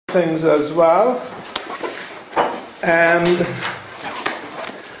things as well. And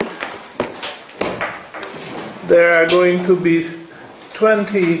there are going to be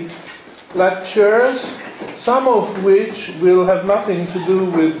 20 lectures, some of which will have nothing to do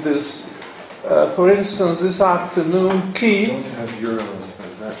with this. For instance, this afternoon, Keith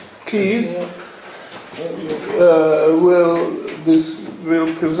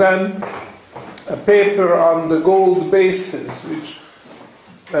will present a paper on the gold basis, which,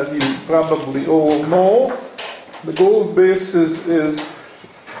 as you probably all know, the gold basis is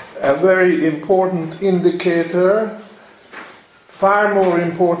a very important indicator, far more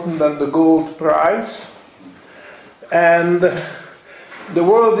important than the gold price. And the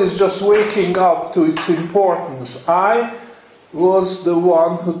world is just waking up to its importance. I was the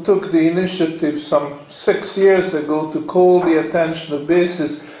one who took the initiative some 6 years ago to call the attention of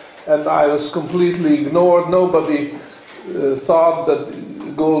basis, and I was completely ignored. Nobody thought that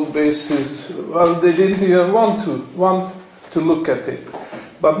gold basis, well, they didn't even want to look at it.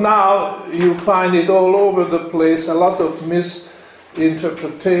 But now you find it all over the place, a lot of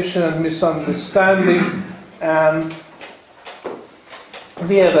misinterpretation and misunderstanding, and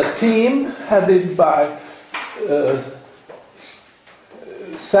we have a team headed by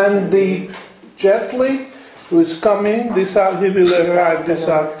Sandeep Jetli, who is coming. He will arrive this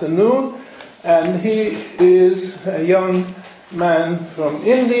afternoon, and he is a young man from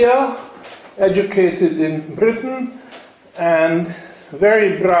India, educated in Britain, and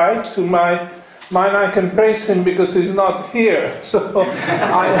very bright. To my mind, I can praise him because he's not here, so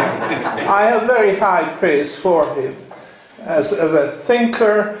I have very high praise for him as a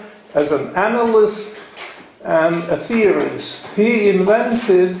thinker, as an analyst, and a theorist. He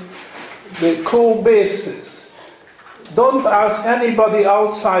invented the co-basis. Don't ask anybody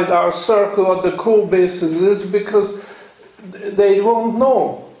outside our circle what the co-basis is, because they won't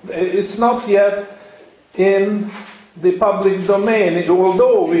know. It's not yet in the public domain,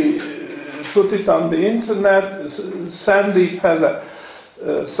 although we put it on the internet. Sandeep has a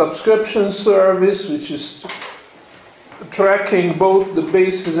subscription service which is tracking both the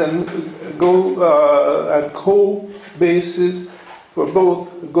basis and co-basis for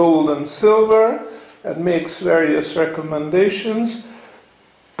both gold and silver, and makes various recommendations.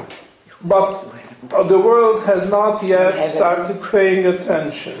 But the world has not yet started paying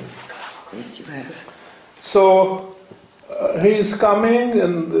attention. So he's coming,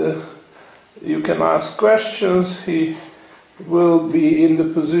 and you can ask questions. He will be in the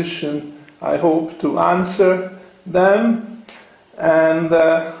position, I hope, to answer them. And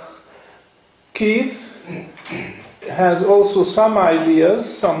Keith has also some ideas,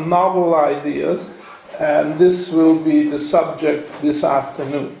 some novel ideas, and this will be the subject this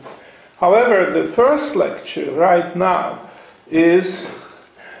afternoon. However, the first lecture right now is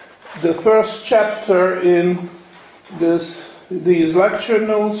the first chapter in these lecture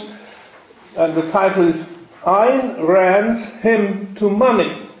notes, and the title is Ayn Rand's Hymn to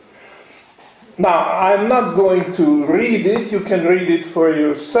Money. Now, I'm not going to read it. You can read it for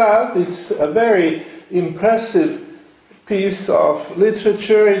yourself. It's a very impressive piece of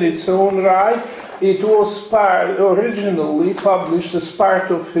literature in its own right. It was originally published as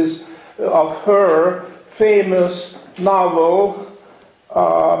part of her famous novel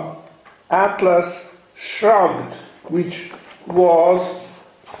Atlas Shrugged, which was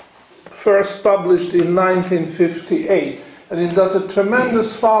first published in 1958, and it got a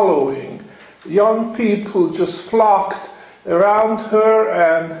tremendous following. Young people just flocked around her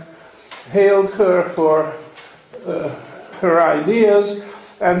and hailed her for her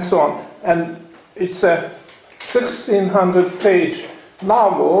ideas and so on. And it's a 1,600-page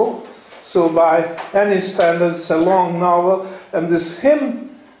novel, so by any standards, a long novel, and this hymn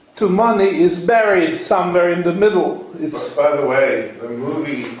to money is buried somewhere in the middle. By the way, the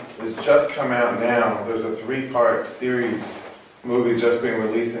movie has just come out now. There's a 3-part series movie just being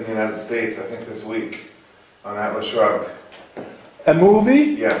released in the United States, I think this week, on Atlas Shrugged. A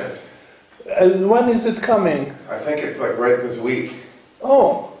movie? Yes. And when is it coming? I think it's like right this week.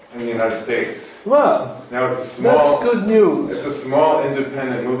 Oh. In the United States. Well, now it's a small. That's good news. It's a small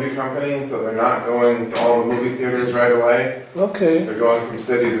independent movie company, and so they're not going to all the movie theaters right away. Okay. They're going from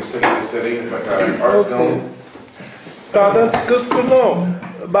city to city to city. It's like an art film. That's good to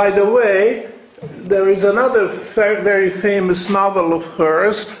know. By the way, there is another very famous novel of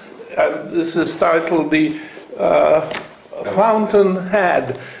hers. This is titled The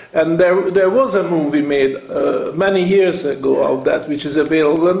Fountainhead. And there was a movie made many years ago of that, which is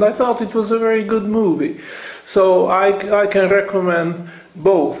available, and I thought it was a very good movie. So I can recommend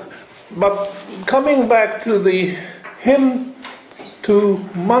both. But coming back to the hymn to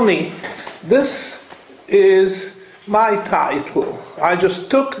Money. This is my title. I just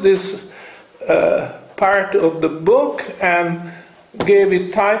took this part of the book and gave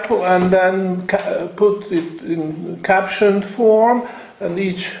it title and then put it in captioned form, and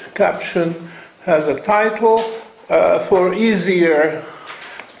each caption has a title for easier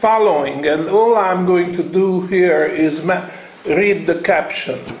following. And all I'm going to do here is read the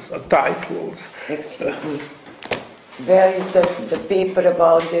caption titles. Excuse me. Where is the paper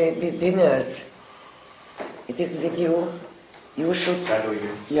about the dinners? It is with you. You should.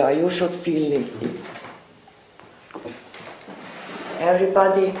 Yeah, you should feel it.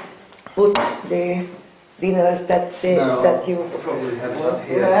 Everybody put the dinners that you probably have one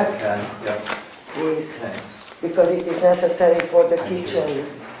here. Yeah. Please, Thanks. because it is necessary for the kitchen.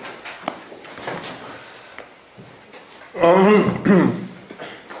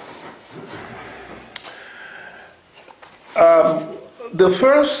 The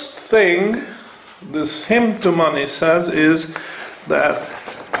first thing this hymn to money says is that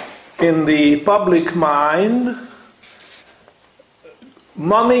in the public mind,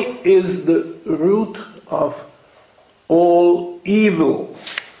 money is the root of all evil.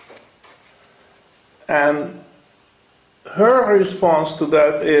 And her response to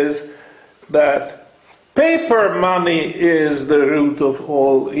that is that paper money is the root of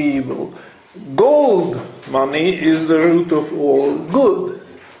all evil. Gold money is the root of all good,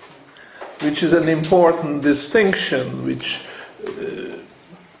 which is an important distinction which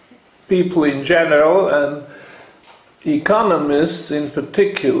people in general and economists in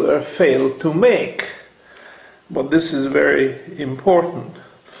particular fail to make. But this is very important.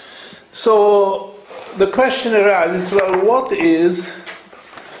 So the question arises, well, what is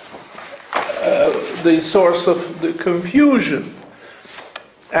the source of the confusion?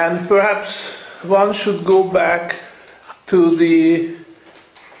 And perhaps one should go back to the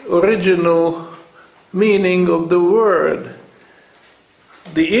original meaning of the word.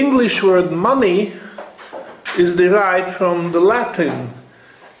 The English word money is derived from the Latin,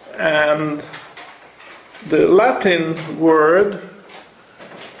 and the Latin word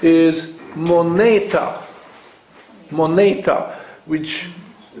is moneta, which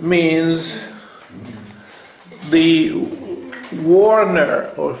means the warner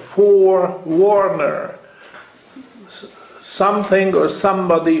or forewarner, something or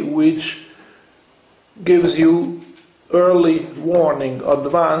somebody which gives you early warning,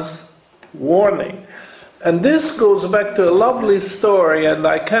 advance warning. And this goes back to a lovely story, and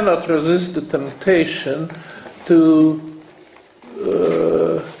I cannot resist the temptation to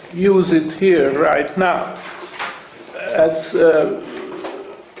use it here right now. It's a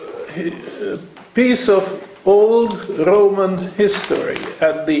piece of old Roman history.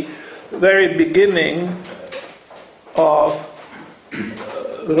 At the very beginning of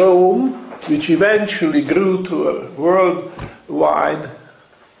Rome, which eventually grew to a worldwide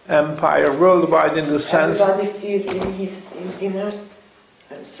empire, worldwide in the sense... Everybody feel his dinners?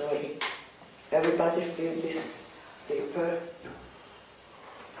 I'm sorry. Everybody feel this paper?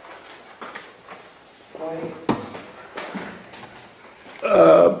 Sorry.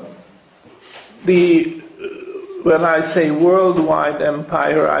 When I say worldwide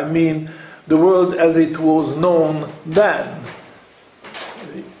empire, I mean the world as it was known then,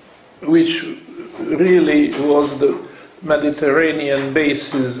 which really was the Mediterranean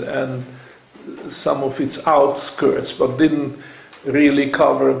basis and some of its outskirts, but didn't really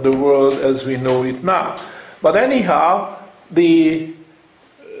cover the world as we know it now. But anyhow, the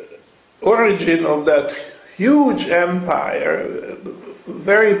origin of that huge empire,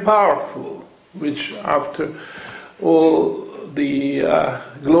 very powerful, which after all the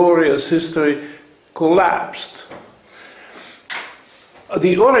glorious history collapsed.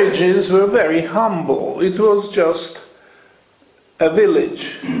 The origins were very humble. It was just a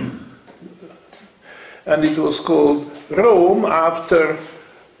village, and it was called Rome after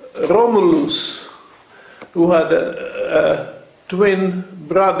Romulus, who had a twin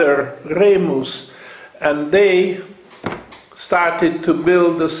brother, Remus, and they started to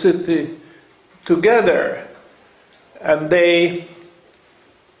build the city together, and they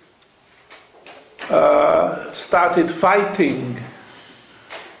started fighting,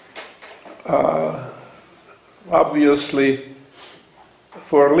 obviously,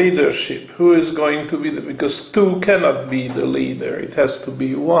 for leadership. Who is going to be because two cannot be the leader, it has to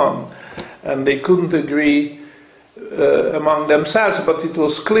be one. And they couldn't agree among themselves, but it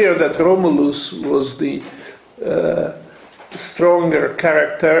was clear that Romulus was the stronger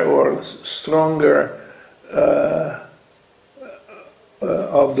character or stronger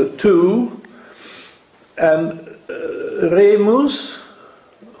of the two, and Remus,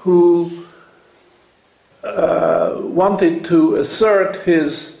 who wanted to assert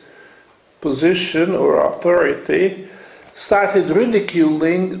his position or authority, started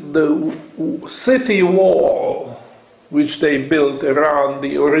ridiculing the city wall which they built around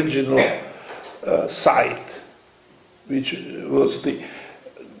the original site, which was the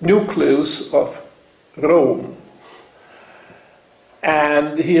nucleus of Rome.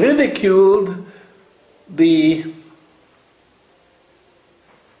 And he ridiculed the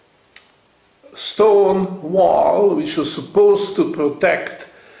stone wall, which was supposed to protect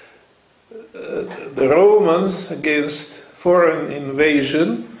the Romans against foreign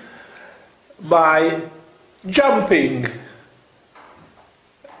invasion, by jumping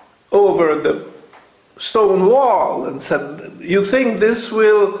over the stone wall, and said, "You think this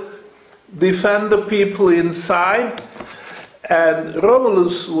will defend the people inside?" And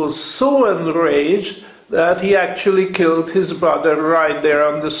Romulus was so enraged that he actually killed his brother right there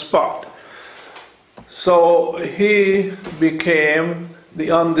on the spot. So he became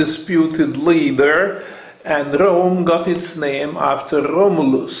the undisputed leader, and Rome got its name after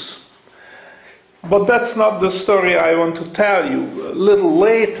Romulus. But that's not the story I want to tell you. A little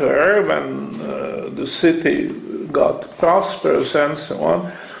later, when the city got prosperous and so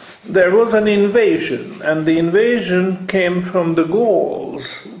on, there was an invasion, and the invasion came from the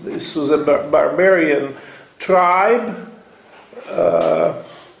Gauls. This was a barbarian tribe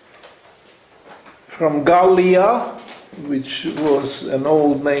from Gallia, which was an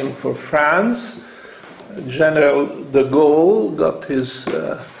old name for France. General de Gaulle got his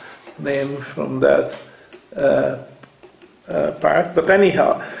name from that part. But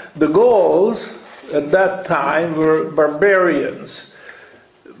anyhow, the Gauls at that time were barbarians,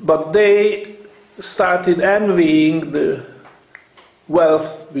 but they started envying the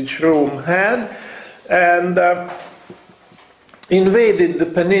wealth which Rome had, and invaded the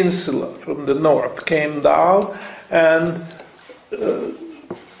peninsula from the north, came down and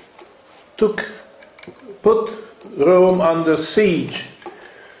put Rome under siege.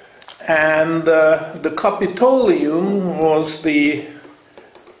 And the Capitolium was the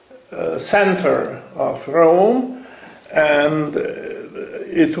center of Rome, and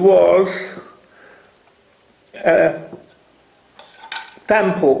it was a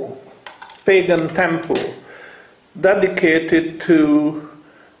temple, pagan temple, dedicated to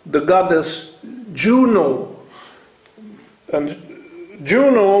the goddess Juno. And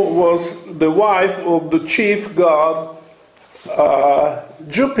Juno was the wife of the chief god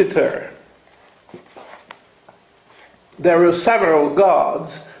Jupiter. There were several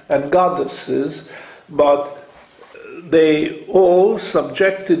gods and goddesses, but they all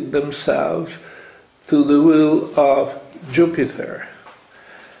subjected themselves to the will of Jupiter.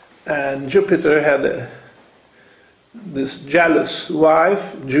 And Jupiter had this jealous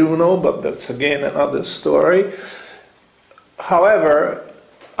wife, Juno, but that's again another story. However,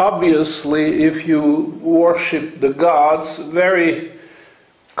 obviously, if you worship the gods very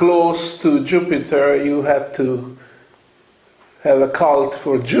close to Jupiter, you have to have a cult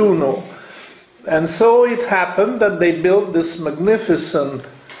for Juno. And so it happened that they built this magnificent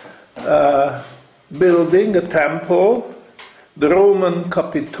building, a temple, the Roman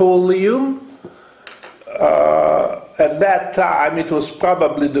Capitolium. At that time, it was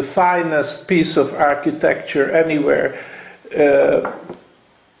probably the finest piece of architecture anywhere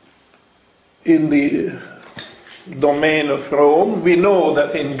in the domain of Rome. We know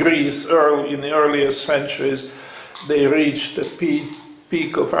that in Greece, in the earlier centuries, they reached a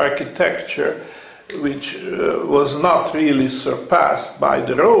peak of architecture which was not really surpassed by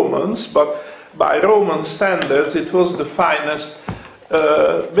the Romans, but by Roman standards it was the finest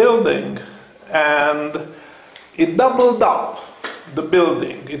building, and it doubled up the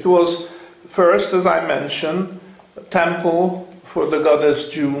building. It was first, as I mentioned, a temple for the goddess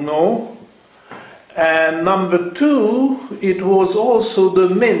Juno, and number two, it was also the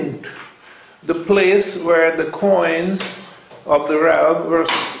mint, the place where the coins of the realm were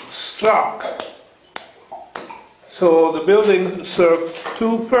struck. So the building served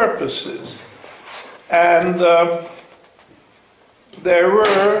two purposes, and there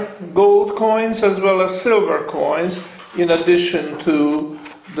were gold coins as well as silver coins, in addition to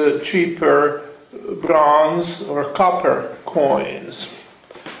the cheaper bronze or copper coins.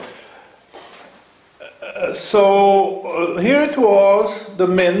 So here it was, the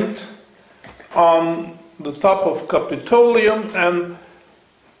mint on the top of Capitolium, and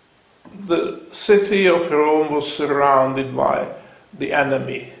the city of Rome was surrounded by the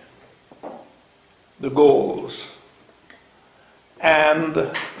enemy, the Gauls. And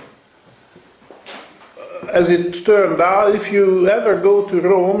as it turned out, if you ever go to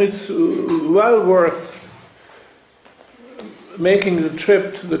Rome, it's well worth making the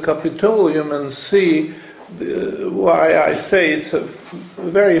trip to the Capitolium and see why I say it's a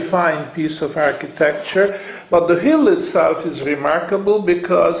very fine piece of architecture. But the hill itself is remarkable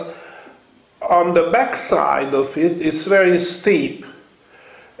because on the back side of it, it's very steep,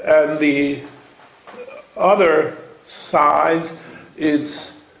 and the other sides,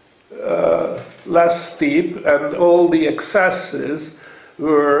 it's less steep, and all the accesses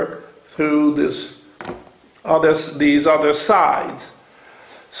were through these other sides.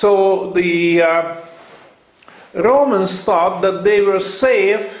 So the Romans thought that they were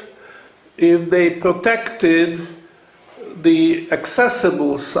safe if they protected the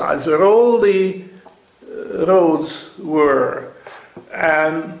accessible sides, where all the roads were,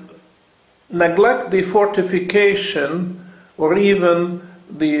 and neglect the fortification or even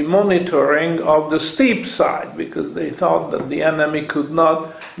the monitoring of the steep side, because they thought that the enemy could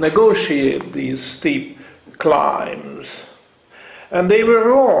not negotiate these steep climbs. And they were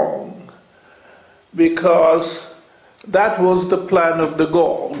wrong, because that was the plan of the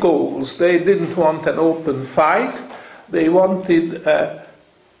Gauls. They didn't want an open fight. They wanted a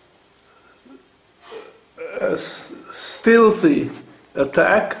stealthy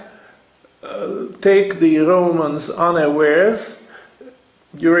attack, take the Romans unawares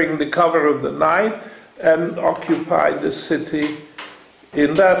during the cover of the night and occupy the city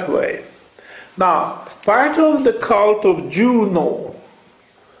in that way. Now, part of the cult of Juno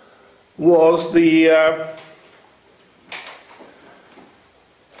was the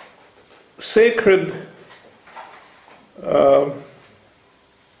sacred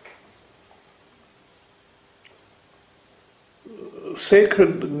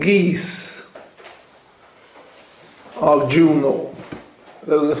geese of Juno.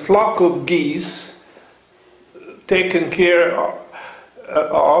 There was a flock of geese taken care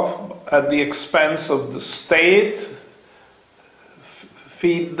of at the expense of the state,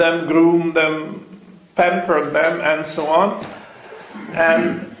 feed them, groom them, pamper them, and so on.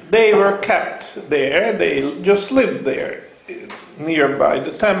 And they were kept there. They just lived there, nearby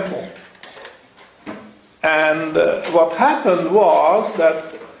the temple. And what happened was that,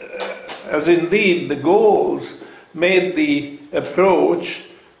 as indeed the Gauls made the approach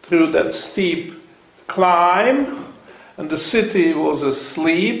through that steep climb, and the city was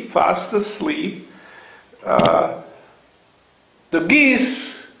asleep, fast asleep, the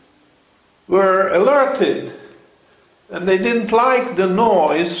geese were alerted, and they didn't like the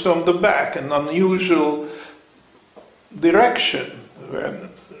noise from the back, an unusual direction where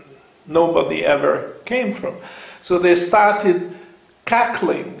nobody ever came from. So they started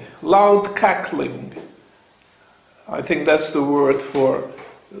cackling, loud cackling. I think that's the word for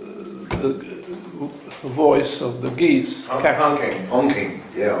the voice of the geese. Honking. Honking,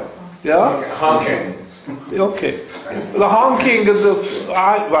 yeah. Yeah? Honking. Okay. The honking is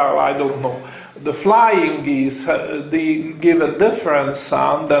I don't know. The flying geese, they give a different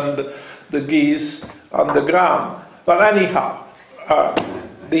sound than the geese on the ground. But anyhow,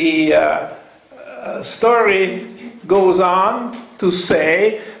 the story goes on to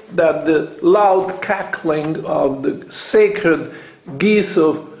say that the loud cackling of the sacred geese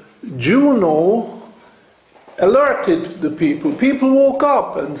of Juno alerted the people. People woke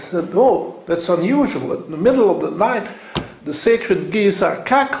up and said, "Oh, that's unusual. In the middle of the night, the sacred geese are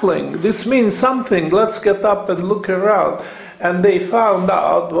cackling. This means something. Let's get up and look around." And they found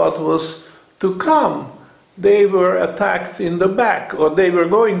out what was to come. They were attacked in the back, or they were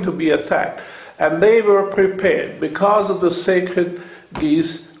going to be attacked. And they were prepared because of the sacred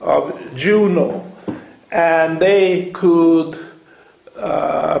geese of Juno. And they could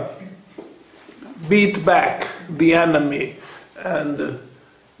beat back the enemy. And the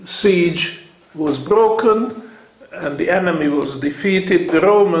siege was broken, and the enemy was defeated. The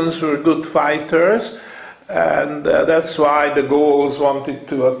Romans were good fighters, and that's why the Gauls wanted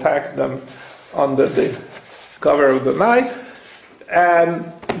to attack them under the cover of the night.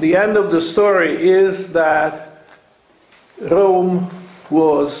 And the end of the story is that Rome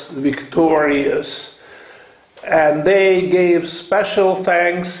was victorious, and they gave special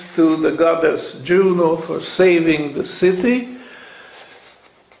thanks to the goddess Juno for saving the city,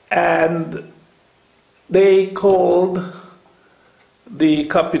 and they called the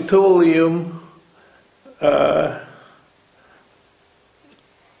Capitolium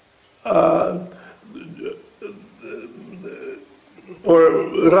or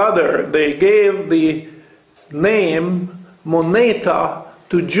rather, they gave the name Moneta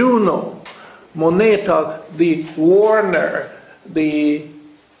to Juno. Moneta, the warner, the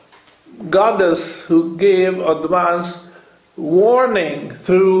goddess who gave advance warning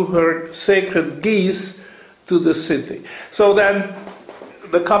through her sacred geese to the city. So then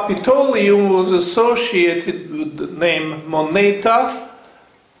the Capitolium was associated with the name Moneta,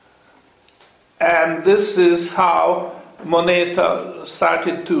 and this is how moneta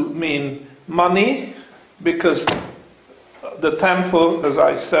started to mean money, because the temple, as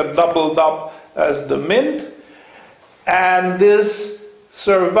I said, doubled up as the mint, and this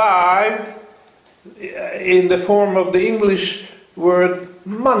survived in the form of the English word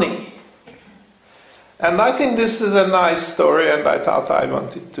money. And I think this is a nice story, and I thought I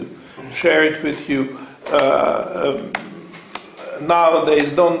wanted to share it with you.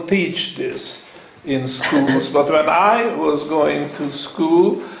 Nowadays don't teach this in schools, but when I was going to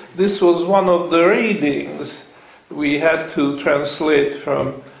school, this was one of the readings we had to translate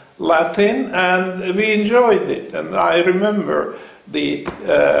from Latin, and we enjoyed it. And I remember the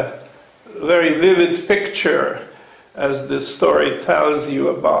very vivid picture, as the story tells you,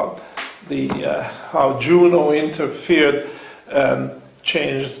 about the how Juno interfered and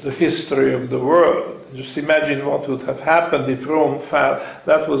changed the history of the world. Just imagine what would have happened if Rome fell.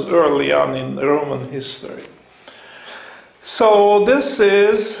 That was early on in Roman history. So this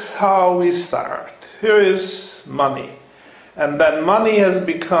is how we start. Here is money. And then money has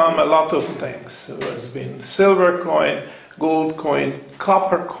become a lot of things. There has been silver coin, gold coin,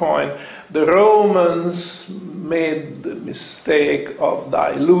 copper coin. The Romans made the mistake of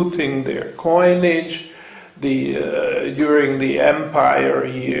diluting their coinage during the empire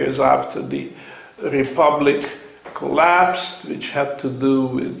years after the Republic collapsed, which had to do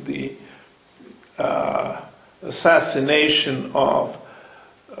with the assassination of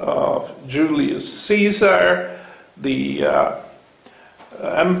Julius Caesar. The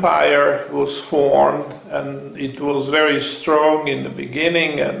empire was formed, and it was very strong in the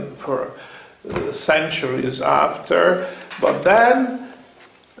beginning and for centuries after. But then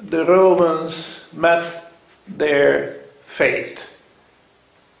the Romans met their fate.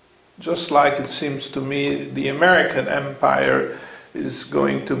 Just like it seems to me the American empire is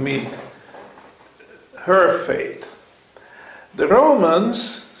going to meet her fate. The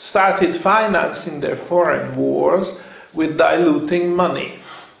Romans started financing their foreign wars with diluting money.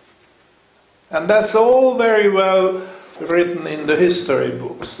 And that's all very well written in the history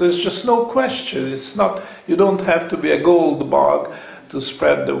books. There's just no question. It's not, you don't have to be a gold bug to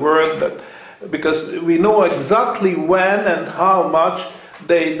spread the word, because we know exactly when and how much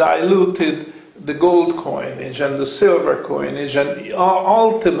they diluted the gold coinage and the silver coinage, and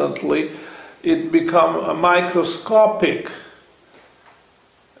ultimately it became a microscopic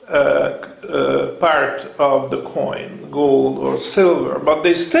part of the coin, gold or silver. But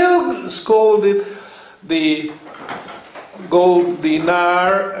they still scolded the gold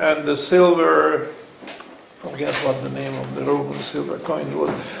dinar and the silver, forget what the name of the Roman silver coin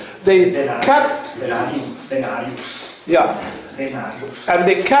was. They kept denarius. Yeah. Denarius. And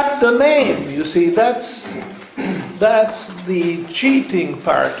they kept the name, you see, that's the cheating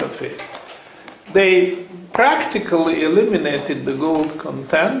part of it. They practically eliminated the gold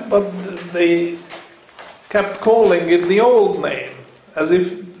content, but they kept calling it the old name, as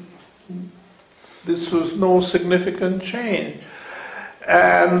if this was no significant change.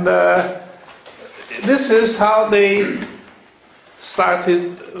 And this is how they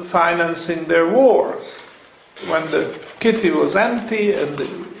started financing their wars. When the kitty was empty and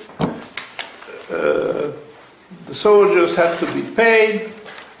the soldiers had to be paid,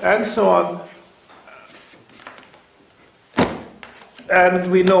 and so on.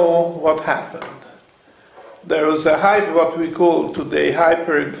 And we know what happened. There was what we call today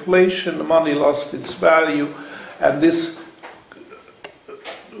hyperinflation. The money lost its value, and this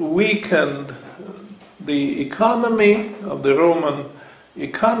weakened the economy of the Roman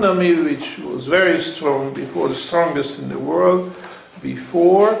economy, which was very strong before, the strongest in the world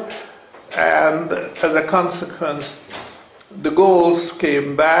before, and as a consequence, the Gauls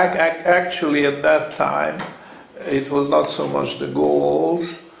came back. Actually, at that time, it was not so much the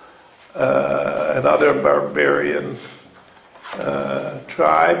Gauls, another barbarian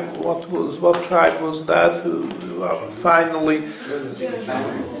tribe. What tribe was that? Finally.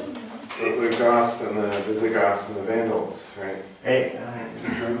 The Goths and the Visigoths and the Vandals, right?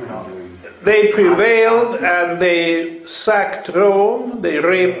 They prevailed and they sacked Rome, they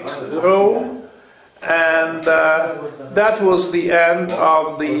raped Rome, and that was the end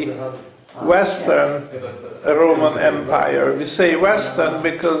of the Western Roman Empire. We say Western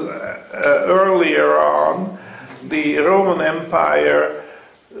because earlier on the Roman Empire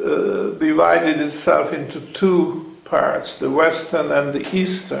divided itself into two parts, the Western and the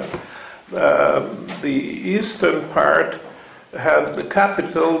Eastern. the eastern part had the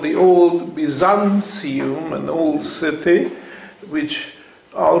capital, the old Byzantium, an old city, which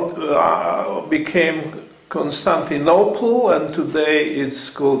became Constantinople, and today it's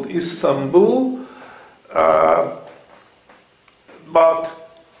called Istanbul. But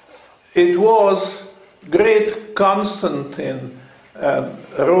it was great Constantine, a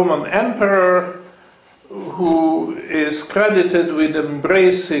Roman emperor, who is credited with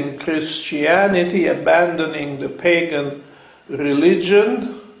embracing Christianity, abandoning the pagan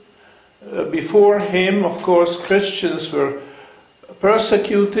religion. Before him, of course, Christians were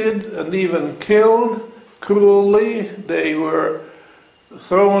persecuted and even killed cruelly. They were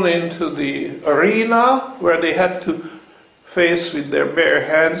thrown into the arena where they had to face with their bare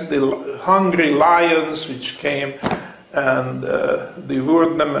hands the hungry lions which came and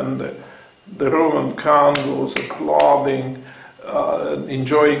devoured them, and the Roman crown was applauding,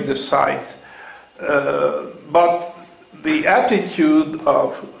 enjoying the sight. But the attitude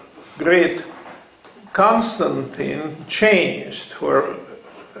of great Constantine changed for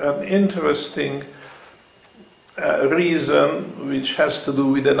an interesting reason, which has to do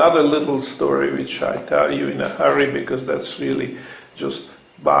with another little story which I tell you in a hurry because that's really just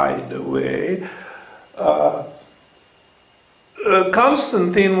by the way.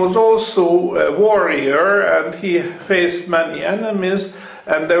 Constantine was also a warrior, and he faced many enemies,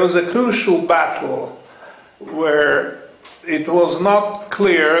 and there was a crucial battle where it was not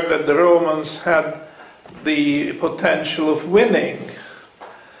clear that the Romans had the potential of winning,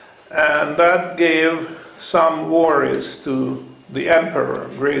 and that gave some worries to the emperor,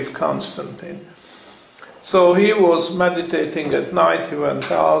 great Constantine. So he was meditating at night. He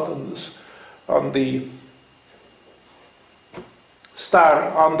went out on the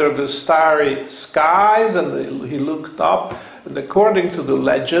under the starry skies, and he looked up, and according to the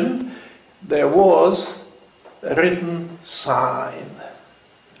legend, there was a written sign.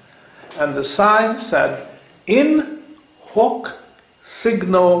 And the sign said, "In hoc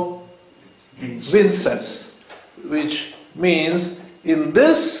signo vinces," which means, in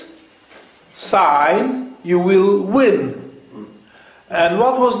this sign you will win. And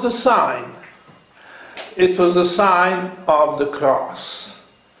what was the sign? It was the sign of the cross.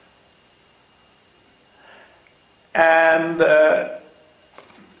 And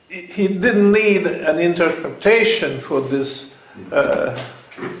he didn't need an interpretation for this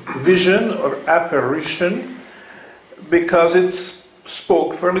vision or apparition, because it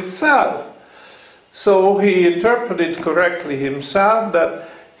spoke for itself. So he interpreted correctly himself that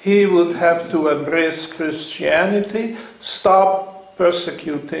he would have to embrace Christianity, stop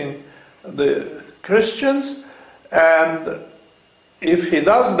persecuting the Christians, and if he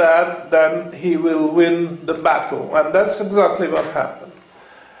does that, then he will win the battle. And that's exactly what happened.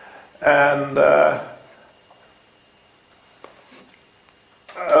 And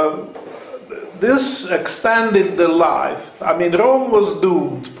this extended the life. I mean, Rome was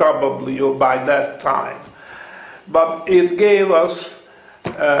doomed probably by that time, but it gave us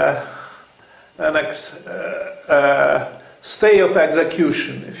stay of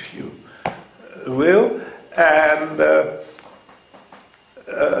execution, if you will, and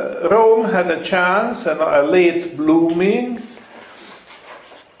Rome had a chance and a late blooming.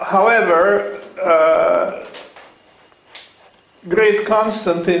 However, great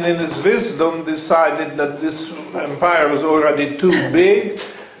Constantine, in his wisdom, decided that this empire was already too big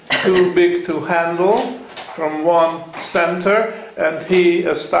to handle from one center, and he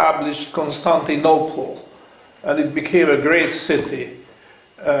established Constantinople, and it became a great city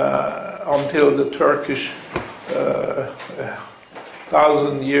until the Turkish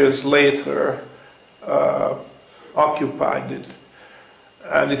 1,000 years later occupied it,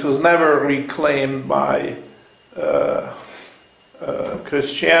 and it was never reclaimed by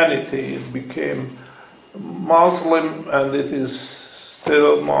Christianity. It became Muslim, and it is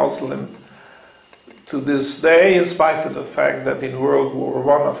still Muslim to this day, in spite of the fact that in World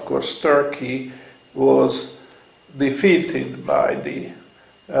War I, of course, Turkey was defeated by the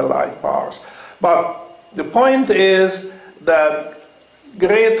Allied powers. But the point is that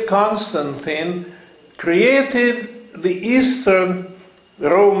great Constantine created the Eastern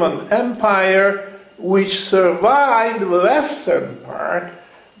Roman Empire, which survived the Western part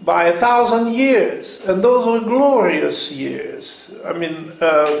by 1,000 years, and those were glorious years. I mean,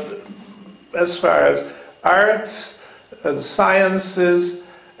 as far as arts and sciences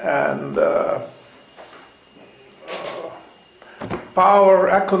and power,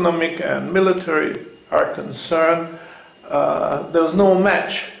 economic and military are concerned, there was no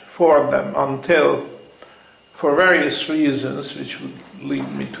match for them until for various reasons, which would lead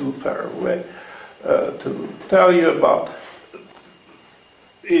me too far away to tell you about.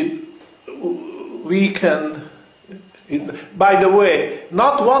 It weakened. By the way,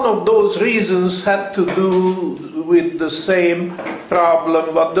 not one of those reasons had to do with the same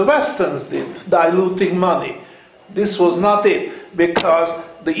problem what the Westerns did, diluting money. This was not it, because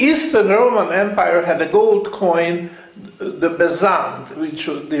the Eastern Roman Empire had a gold coin, the bezant, which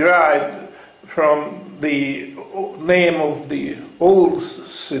was derived from the name of the old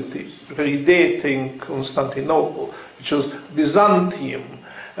city, predating Constantinople, which was Byzantium.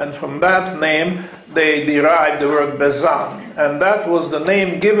 And from that name, they derived the word bezant. And that was the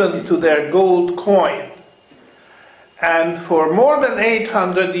name given to their gold coin. And for more than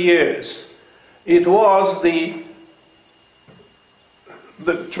 800 years, it was the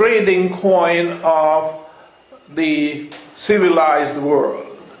trading coin of the civilized world.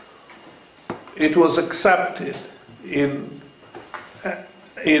 It was accepted in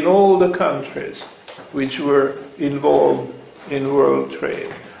all the countries which were involved in world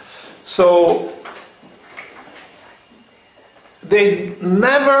trade. So they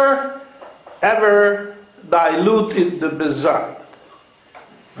never ever diluted the bezant,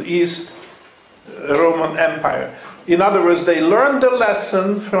 the East Roman Empire. In other words, they learned the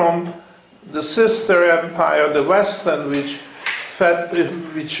lesson from the sister empire, the Western, which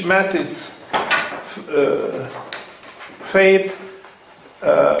met its fate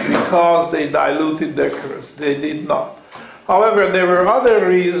because they diluted their currency. They did not. However, there were other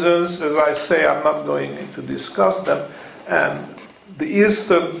reasons, as I say, I'm not going to discuss them, and the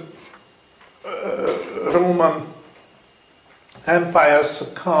Eastern Roman Empire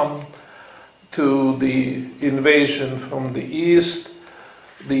succumbed to the invasion from the east.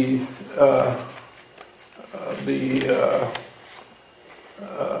 The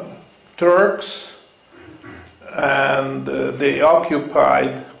Turks, and they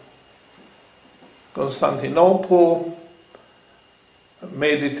occupied Constantinople,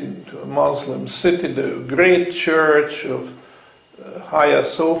 made it into a Muslim city, the great church of Hagia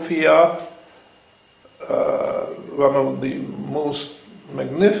Sophia, one of the most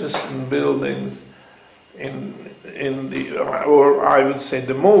magnificent buildings in the, or I would say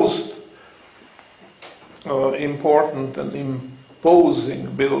the most important and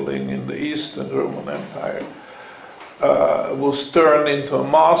imposing building in the Eastern Roman Empire, was turned into a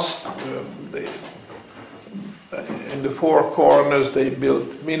mosque. In the four corners they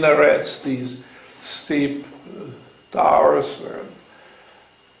built minarets, these steep towers where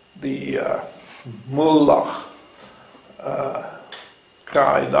the mullah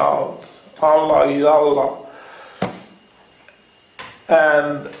cried out, Allah, Yallah.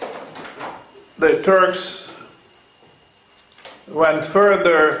 And the Turks went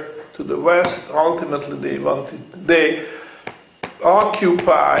further to the west. Ultimately they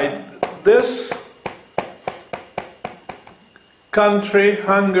occupied this country,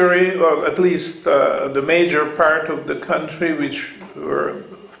 Hungary, or at least the major part of the country, which were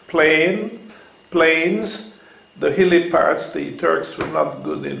plains. The hilly parts, the Turks were not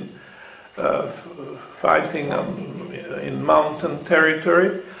good in fighting in mountain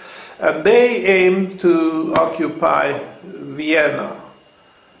territory, and they aimed to occupy Vienna,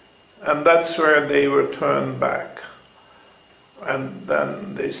 and that's where they were turned back, and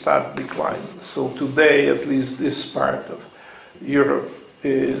then they start declining. So today, at least this part of Europe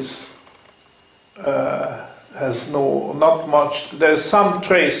has not much. There's some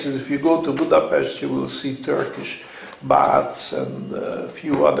traces. If you go to Budapest, you will see Turkish baths and a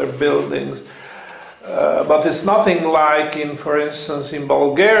few other buildings. But it's nothing like for instance, in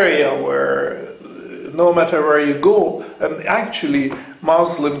Bulgaria, where no matter where you go, and actually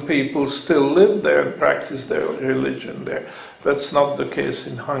Muslim people still live there and practice their religion there. That's not the case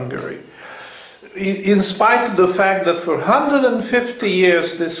in Hungary. In spite of the fact that for 150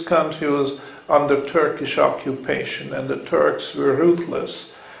 years this country was under Turkish occupation, and the Turks were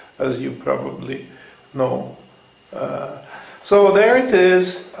ruthless, as you probably know. So there it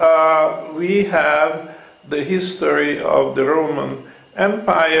is. We have the history of the Roman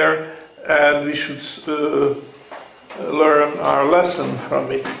Empire, and we should learn our lesson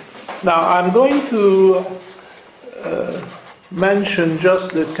from it. Now I'm going to mention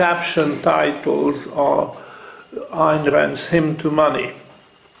just the caption titles of Ayn Rand's Hymn to Money.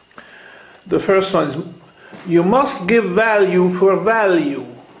 The first one is, you must give value for value.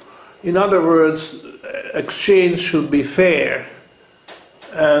 In other words, exchange should be fair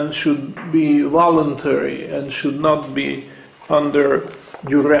and should be voluntary and should not be under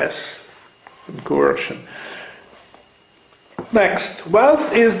duress and coercion. Next,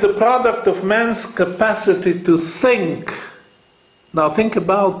 wealth is the product of man's capacity to think. Now think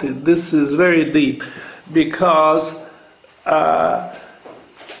about it, this is very deep, because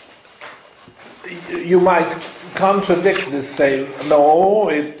you might contradict this, say, no,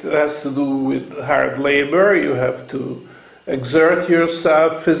 it has to do with hard labor, you have to exert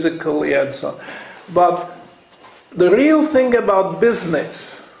yourself physically and so on. But the real thing about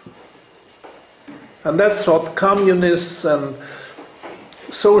business, and that's what communists and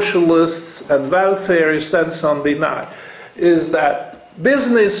socialists and welfarists and so on deny, is that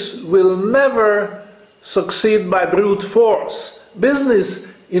business will never succeed by brute force.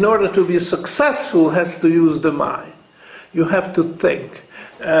 Business, in order to be successful, has to use the mind. You have to think,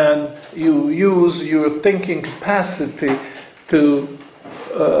 and you use your thinking capacity to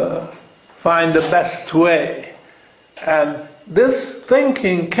find the best way. And this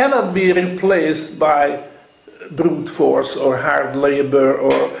thinking cannot be replaced by brute force or hard labor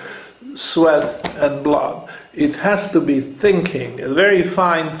or sweat and blood. It has to be thinking, a very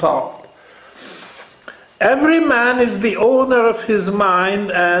fine thought. Every man is the owner of his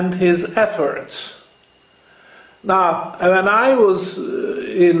mind and his efforts. Now, when I was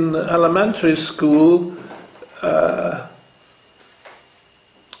in elementary school,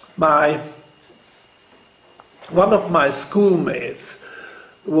 one of my schoolmates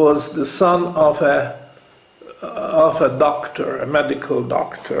was the son of a doctor, a medical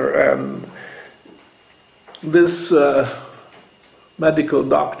doctor, and this medical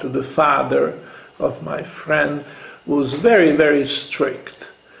doctor, the father of my friend, was very, very strict.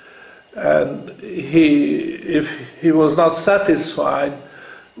 And if he was not satisfied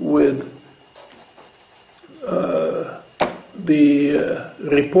with the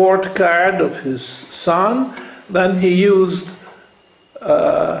report card of his son, then he used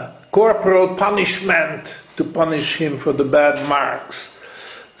corporal punishment to punish him for the bad marks.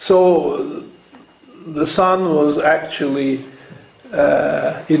 So the son was actually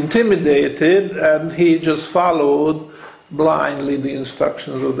intimidated, and he just followed blindly the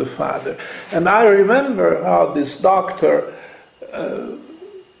instructions of the father. And I remember how this doctor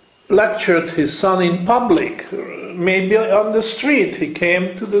lectured his son in public, maybe on the street. He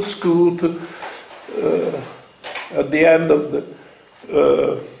came to the school at the end of the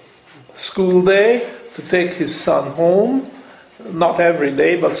school day to take his son home. Not every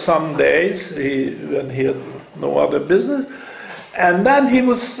day, but some days, when he had no other business. And then he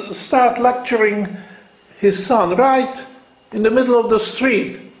would start lecturing his son right in the middle of the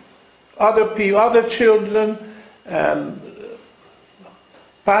street. Other people, other children and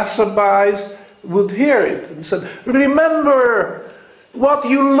passerbys would hear it and said, "Remember, what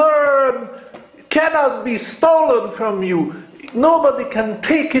you learn cannot be stolen from you. Nobody can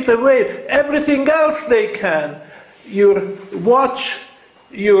take it away. Everything else they can. Your watch,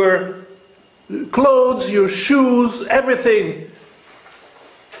 your clothes, your shoes, everything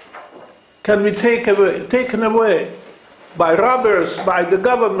can be taken away by robbers, by the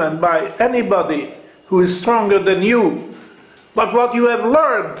government, by anybody who is stronger than you. But what you have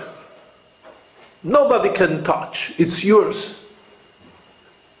learned, nobody can touch. It's yours."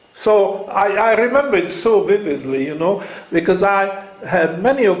 So I remember it so vividly, because I had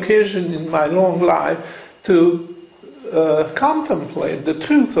many occasions in my long life to contemplate the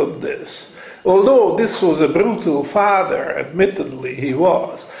truth of this. Although this was a brutal father, admittedly he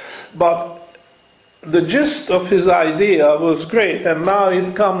was, but the gist of his idea was great, and now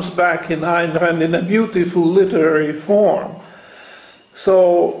it comes back in Ayn Rand in a beautiful literary form.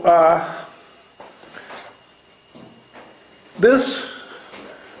 So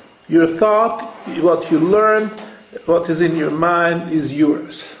your thought, what you learn, what is in your mind is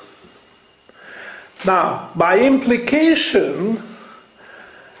yours. Now, by implication,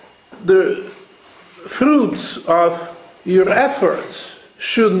 the fruits of your efforts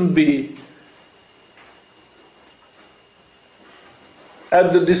shouldn't be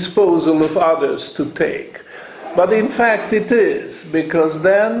at the disposal of others to take. But in fact it is, because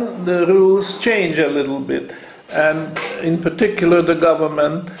then the rules change a little bit, and in particular the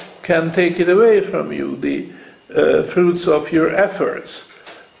government can take it away from you, the fruits of your efforts.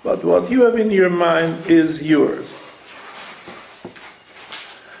 But what you have in your mind is yours.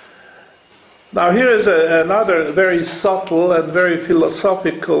 Now here is another very subtle and very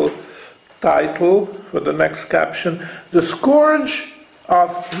philosophical title for the next caption: "The Scourge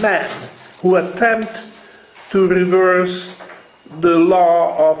of Men Who Attempt to Reverse the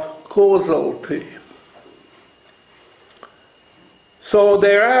Law of Causality." So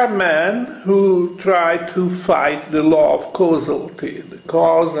there are men who try to fight the law of causality, the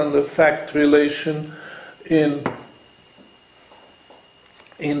cause and effect relation in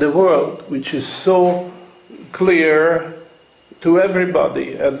in the world, which is so clear to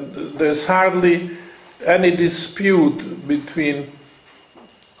everybody, and there's hardly any dispute between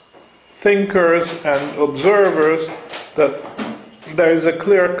thinkers and observers that there is a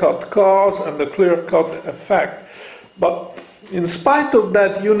clear-cut cause and a clear-cut effect. But in spite of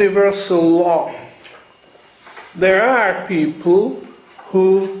that universal law, there are people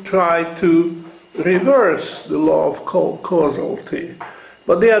who try to reverse the law of causality,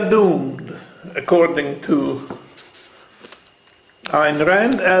 but they are doomed, according to Ayn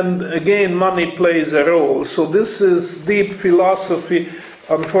Rand, and again money plays a role. So this is deep philosophy.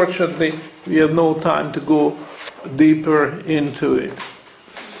 Unfortunately, we have no time to go deeper into it.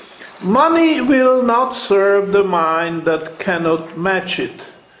 Money will not serve the mind that cannot match it.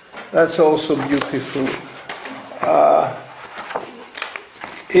 That's also beautiful.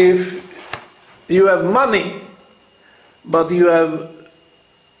 If you have money, but you have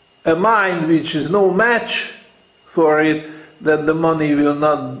a mind which is no match for it, then the money will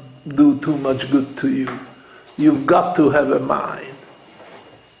not do too much good to you. You've got to have a mind.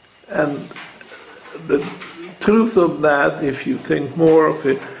 And the truth of that, if you think more of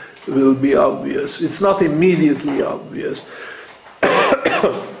it, will be obvious. It's not immediately obvious.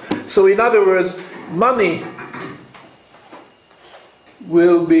 So in other words, money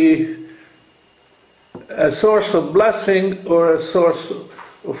will be a source of blessing or a source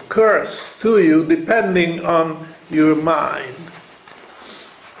of curse to you, depending on your mind.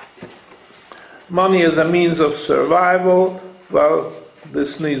 Money as a means of survival, well,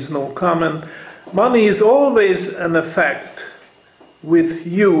 this needs no comment. Money is always an effect with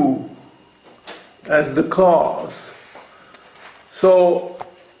you as the cause. So,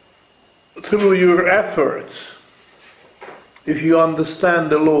 through your efforts, if you understand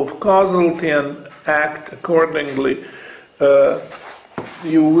the law of causality and act accordingly,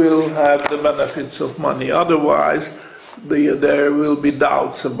 you will have the benefits of money. Otherwise, there will be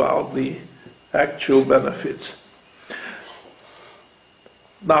doubts about the actual benefits.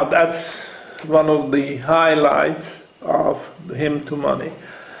 Now, that's one of the highlights of the Hymn to Money.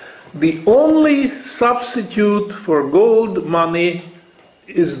 The only substitute for gold money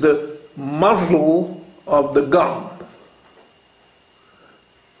is the muzzle of the gun.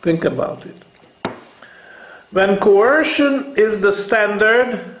 Think about it. When coercion is the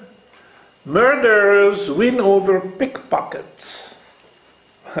standard, murderers win over pickpockets.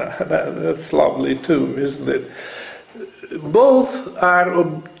 That's lovely too, isn't it? Both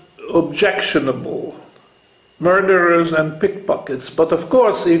are objectionable, murderers and pickpockets. But of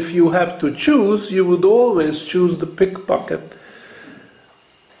course, if you have to choose, you would always choose the pickpocket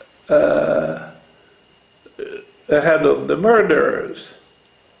ahead of the murderers.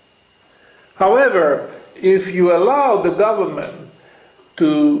 However, if you allow the government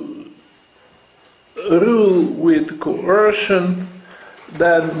to rule with coercion,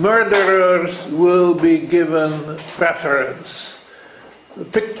 then murderers will be given preference. The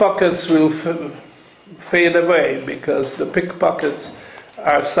pickpockets will fade away because the pickpockets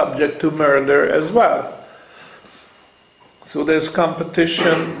are subject to murder as well. So there's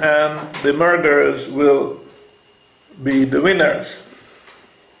competition and the murderers will be the winners.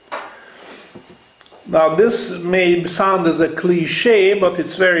 Now this may sound as a cliche, but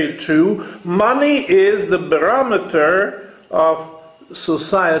it's very true. Money is the barometer of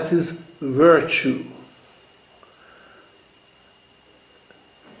society's virtue.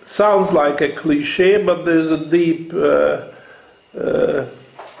 Sounds like a cliche, but there's a deep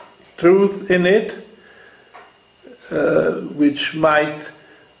truth in it, which might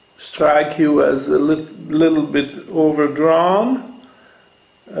strike you as a little bit overdrawn.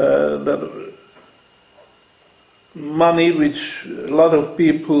 That money, which a lot of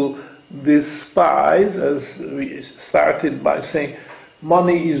people despise, as we started by saying,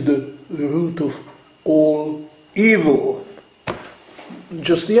 money is the root of all evil.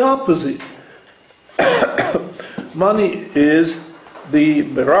 Just the opposite. Money is the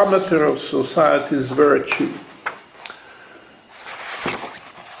barometer of society's virtue.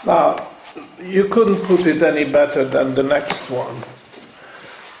 Now, you couldn't put it any better than the next one.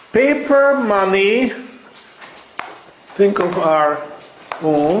 Paper money, think of our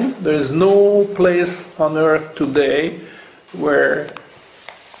own. There is no place on earth today where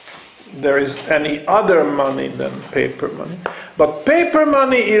there is any other money than paper money. But paper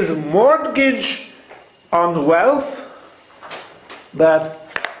money is mortgage on wealth that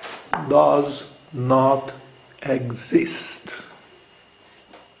does not exist.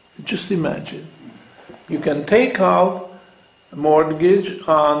 Just imagine. You can take out a mortgage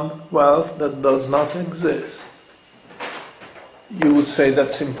on wealth that does not exist. you would say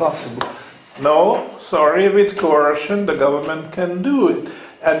that's impossible. No, sorry, with coercion the government can do it.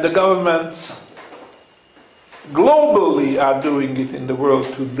 And the governments globally are doing it in the world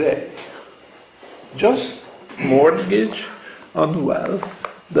today. Just mortgage on wealth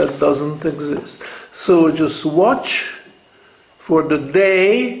that doesn't exist. So just watch for the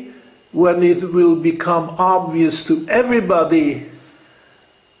day when it will become obvious to everybody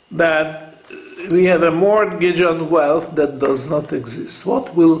that we have a mortgage on wealth that does not exist.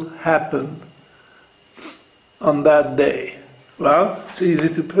 What will happen on that day? Well, it's easy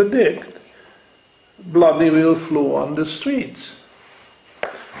to predict. Blood will flow on the streets.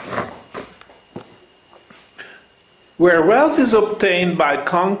 Where wealth is obtained by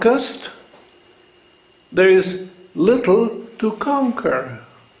conquest, there is little to conquer.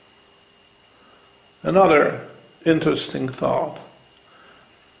 Another interesting thought.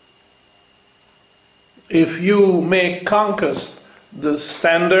 If you make conquest the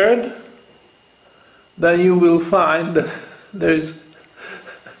standard, then you will find that there is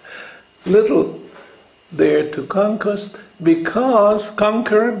little there to conquer because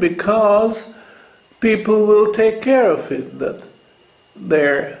people will take care of it, that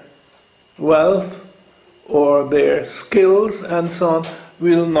their wealth or their skills and so on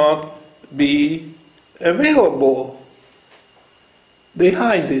will not be available. They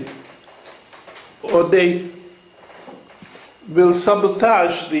hide it. Or they will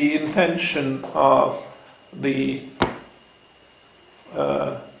sabotage the intention of the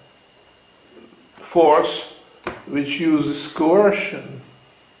force which uses coercion.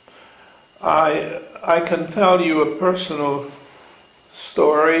 I can tell you a personal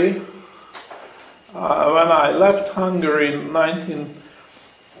story. When I left Hungary in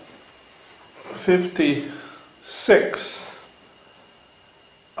 1956,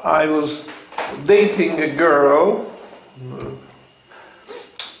 I was dating a girl,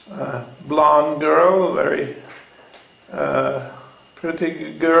 a blonde girl, very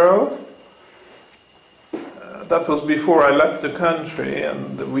pretty girl. That was before I left the country,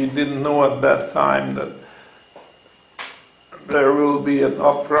 and we didn't know at that time that there will be an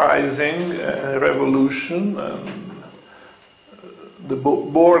uprising, a revolution, and the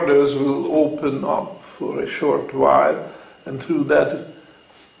borders will open up for a short while, and through that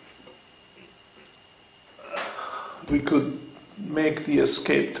we could make the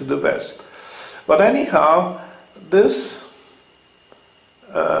escape to the west. But anyhow, this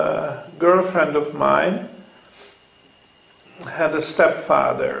girlfriend of mine had a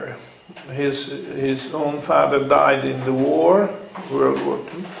stepfather. His own father died in the war, World War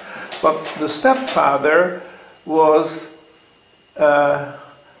II. But the stepfather was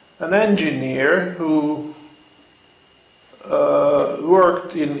an engineer who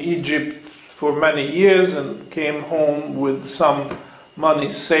worked in Egypt for many years and came home with some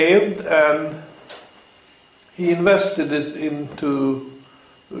money saved, and he invested it into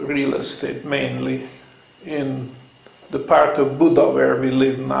real estate, mainly in the part of Buda where we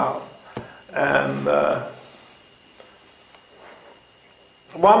live now. And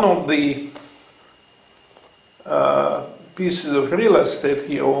one of the pieces of real estate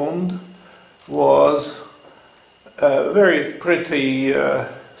he owned was a very pretty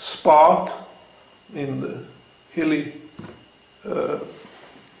spot in the hilly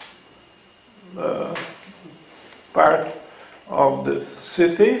part of the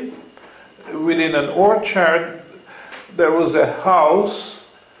city. Within an orchard there was a house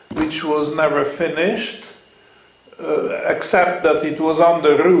which was never finished, except that it was on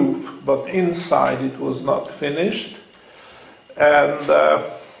the roof, but inside it was not finished. And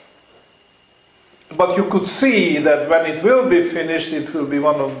but you could see that when it will be finished, it will be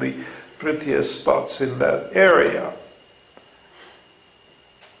one of the prettiest spots in that area.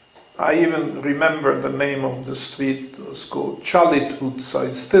 I even remember the name of the street. It was called Chalit Utca.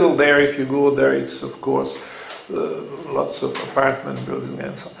 It's still there. If you go there, it's of course lots of apartment buildings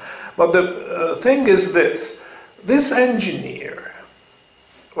and so on. But the thing is this engineer,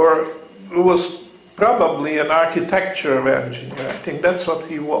 or was probably an architecture engineer, I think that's what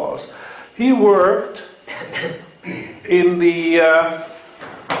he was. He worked in the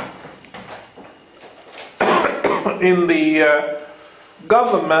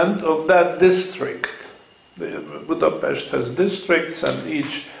government of that district. Budapest has districts, and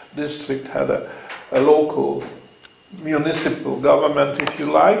each district had a local municipal government, if you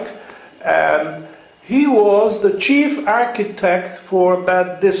like, and he was the chief architect for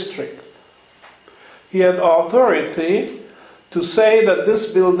that district. He had authority to say that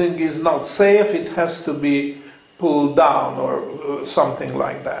this building is not safe, it has to be pulled down, or something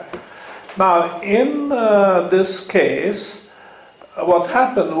like that. Now, in this case, what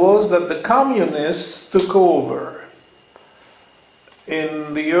happened was that the communists took over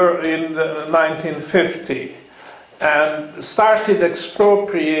in 1950 and started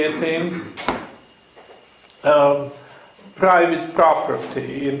expropriating private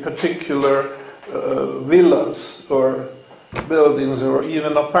property, in particular villas or buildings or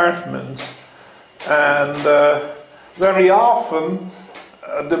even apartments. And very often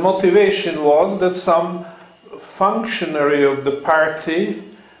the motivation was that some functionary of the party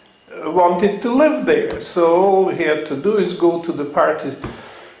wanted to live there. So all he had to do is go to the party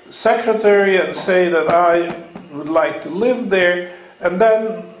secretary and say that I would like to live there, and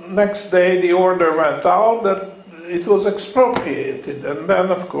then next day the order went out that it was expropriated, and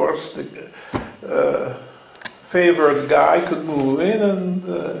then of course the favored guy could move in and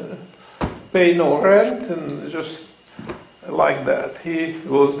pay no rent, and just like that he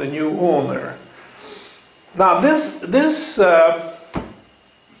was the new owner. Now this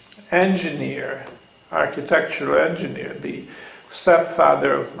engineer, architectural engineer, the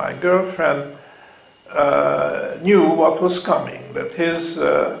stepfather of my girlfriend, knew what was coming, that his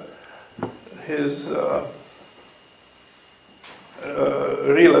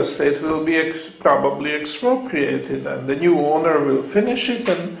real estate will be probably expropriated, and the new owner will finish it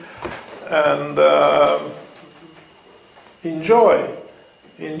and enjoy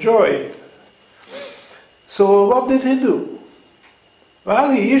it. So what did he do?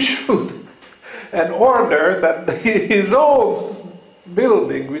 Well, he issued an order that his own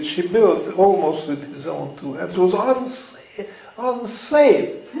building, which he built almost with his own two hands, was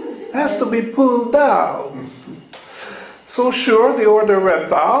unsafe. It has to be pulled down. So sure, the order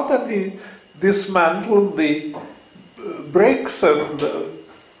went out, and he dismantled the bricks and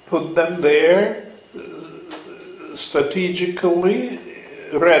put them there strategically,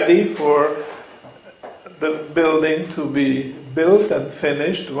 ready for the building to be built and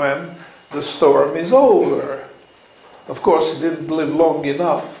finished when the storm is over. Of course, he didn't live long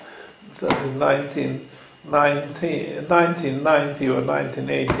enough. In 1990 or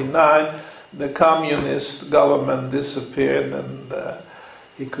 1989, the communist government disappeared, and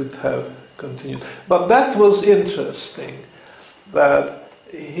he could have continued. But that was interesting, that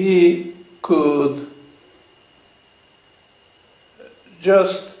he could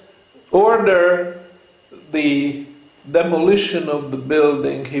just order the demolition of the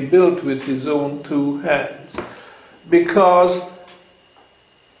building he built with his own two hands, because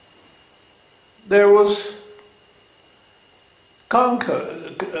there was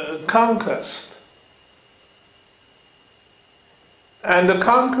conquest, and the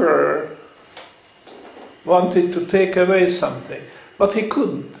conqueror wanted to take away something, but he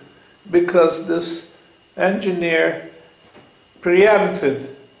couldn't, because this engineer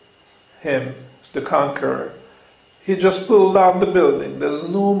preempted him, the conqueror. He just pulled down the building. There's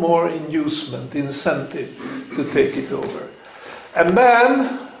no more incentive to take it over. And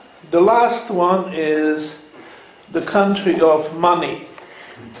then the last one is the country of money.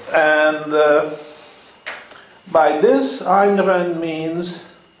 And by this, Ayn Rand means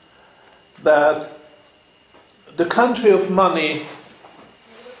that the country of money,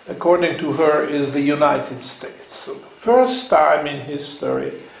 according to her, is the United States. So the first time in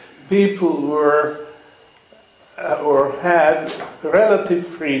history, people were or had relative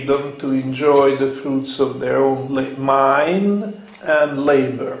freedom to enjoy the fruits of their own mind and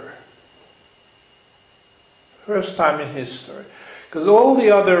labor. First time in history. Because all the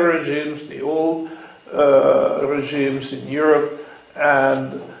other regimes, the old regimes in Europe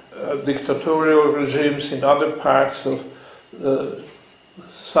and dictatorial regimes in other parts of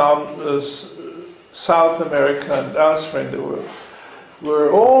South America and elsewhere in the world,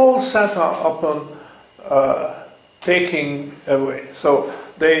 were all set up on taking away. So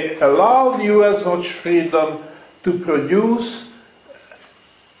they allowed you as much freedom to produce,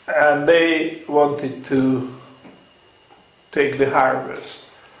 and they wanted to take the harvest.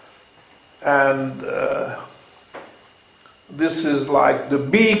 And this is like the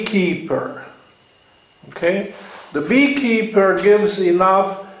beekeeper. Okay? The beekeeper gives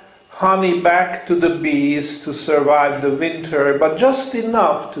enough honey back to the bees to survive the winter, but just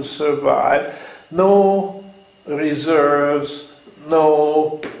enough to survive. No reserves,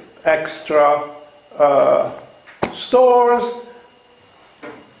 no extra stores.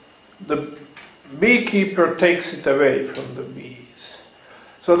 The beekeeper takes it away from the bees.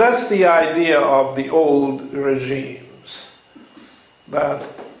 So that's the idea of the old regimes. That,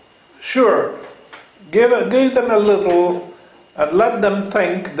 sure, give them a little and let them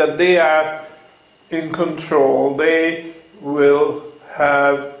think that they are in control. They will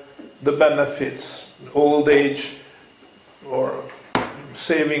have the benefits, old age or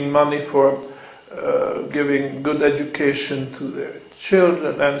saving money for giving good education to their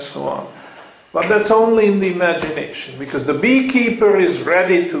children and so on. But that's only in the imagination, because the beekeeper is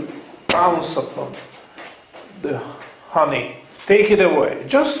ready to pounce upon the honey, take it away.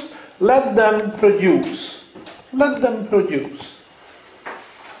 Just let them produce. Let them produce.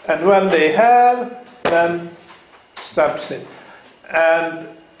 And when they have, then steps in. And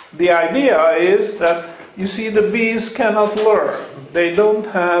the idea is that, you see, the bees cannot learn. They don't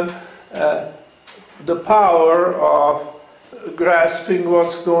have the power of grasping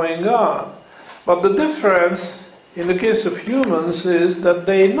what's going on. But the difference in the case of humans is that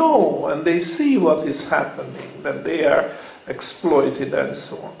they know and they see what is happening, that they are exploited and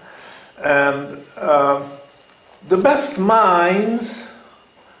so on. And the best minds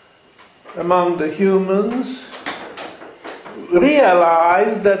among the humans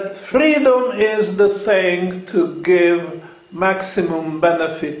realize that freedom is the thing to give maximum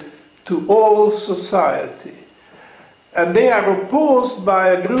benefit to all society. And they are opposed by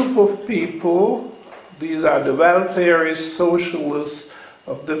a group of people, these are the welfarists, socialists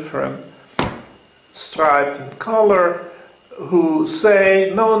of different stripe and color, who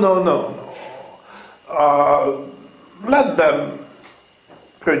say, no, let them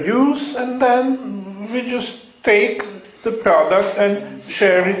produce, and then we just take the product and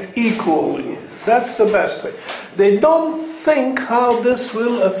share it equally. That's the best way. They don't think how this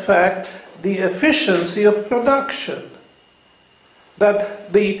will affect the efficiency of production.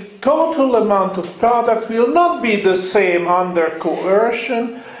 That the total amount of product will not be the same under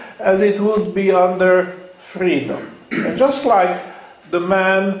coercion as it would be under freedom. And just like the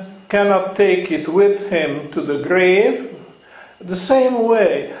man cannot take it with him to the grave, the same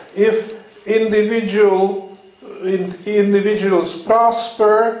way, if individuals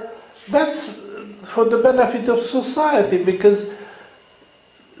prosper, that's for the benefit of society, because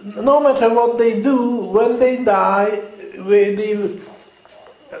no matter what they do, when they die,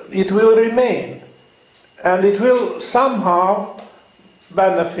 it will remain, and it will somehow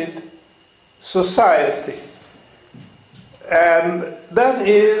benefit society. And that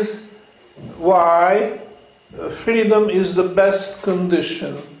is why freedom is the best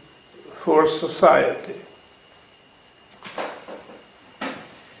condition for society.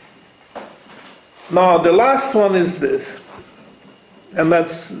 Now, the last one is this, and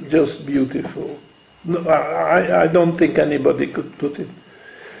that's just beautiful. No, I don't think anybody could put it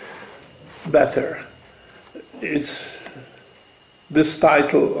better. It's this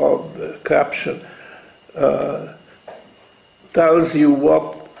title of the caption tells you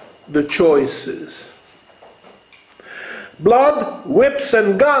what the choice is. Blood, whips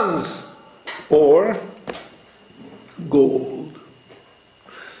and guns, or gold.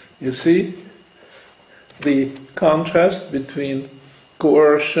 You see the contrast between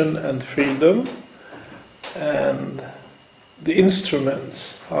coercion and freedom, and the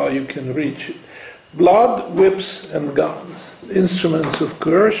instruments, how you can reach it. Blood, whips and guns, instruments of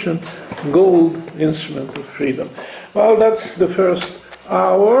coercion, gold, instrument of freedom. Well, that's the first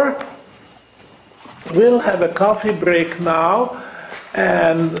hour. We'll have a coffee break now,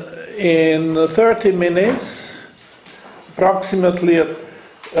 and in 30 minutes, approximately at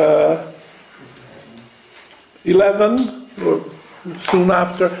 11 or soon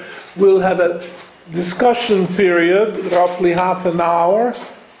after, we'll have a discussion period, roughly half an hour,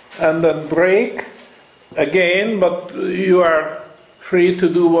 and then break again, but you are free to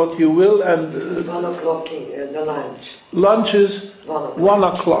do what you will. And 1 o'clock, the lunch. Lunch is 1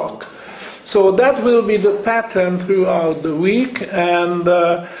 o'clock. So that will be the pattern throughout the week, and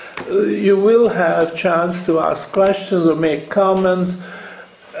you will have chance to ask questions or make comments,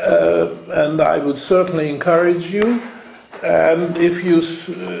 and I would certainly encourage you. And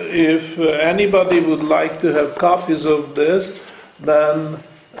if anybody would like to have copies of this, then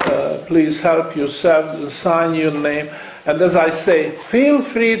please help yourself, sign your name. And as I say, feel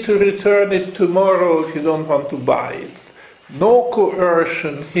free to return it tomorrow if you don't want to buy it. No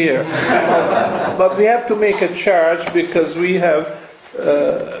coercion here. But we have to make a charge because we have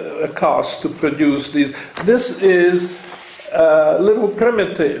a cost to produce these. This is a little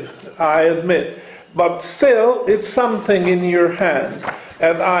primitive, I admit. But still, it's something in your hand.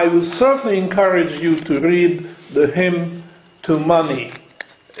 And I would certainly encourage you to read The Hymn to Money.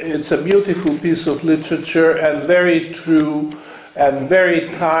 It's a beautiful piece of literature and very true and very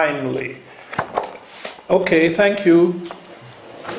timely. Okay, thank you.